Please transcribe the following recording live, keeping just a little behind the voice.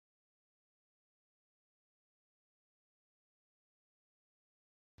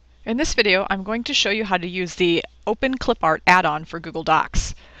In this video, I'm going to show you how to use the OpenClipart add-on for Google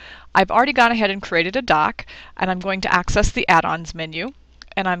Docs. I've already gone ahead and created a doc, and I'm going to access the add-ons menu,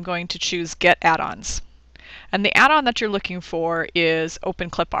 and I'm going to choose Get Add-ons. And the add-on that you're looking for is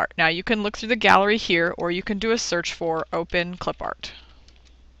OpenClipart. Now you can look through the gallery here, or you can do a search for OpenClipart.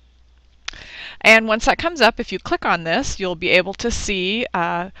 And once that comes up, if you click on this, you'll be able to see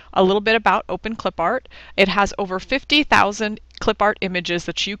a little bit about OpenClipart. It has over 50,000 clip art images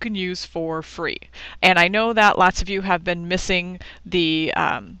that you can use for free. And I know that lots of you have been missing the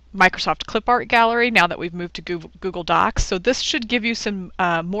Microsoft Clip Art Gallery now that we've moved to Google Docs. So this should give you some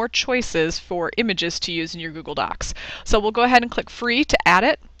more choices for images to use in your Google Docs. So we'll go ahead and click Free to add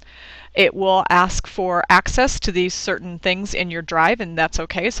it. It will ask for access to these certain things in your drive, and that's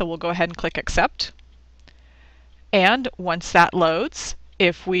okay, so we'll go ahead and click Accept. And once that loads,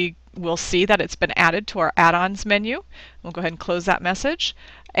 we'll see that it's been added to our add-ons menu. We'll go ahead and close that message.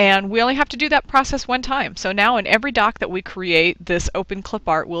 And we only have to do that process one time. So now in every doc that we create, this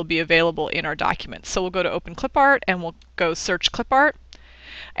OpenClipart will be available in our documents. So we'll go to OpenClipart and we'll go search clipart.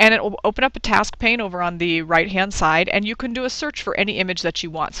 And it will open up a task pane over on the right hand side, and you can do a search for any image that you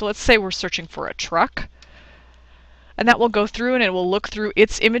want. So let's say we're searching for a truck, and that will go through and it will look through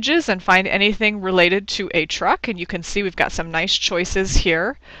its images and find anything related to a truck. And you can see we've got some nice choices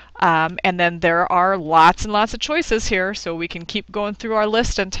here, and then there are lots and lots of choices here, so we can keep going through our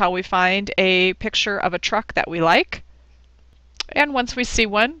list until we find a picture of a truck that we like. And once we see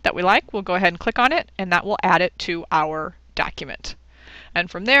one that we like, we'll go ahead and click on it, and that will add it to our document. And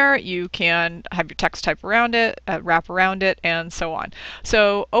from there, you can have your text type around it, wrap around it, and so on.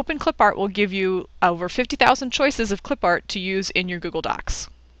 So OpenClipart will give you over 50,000 choices of clip art to use in your Google Docs.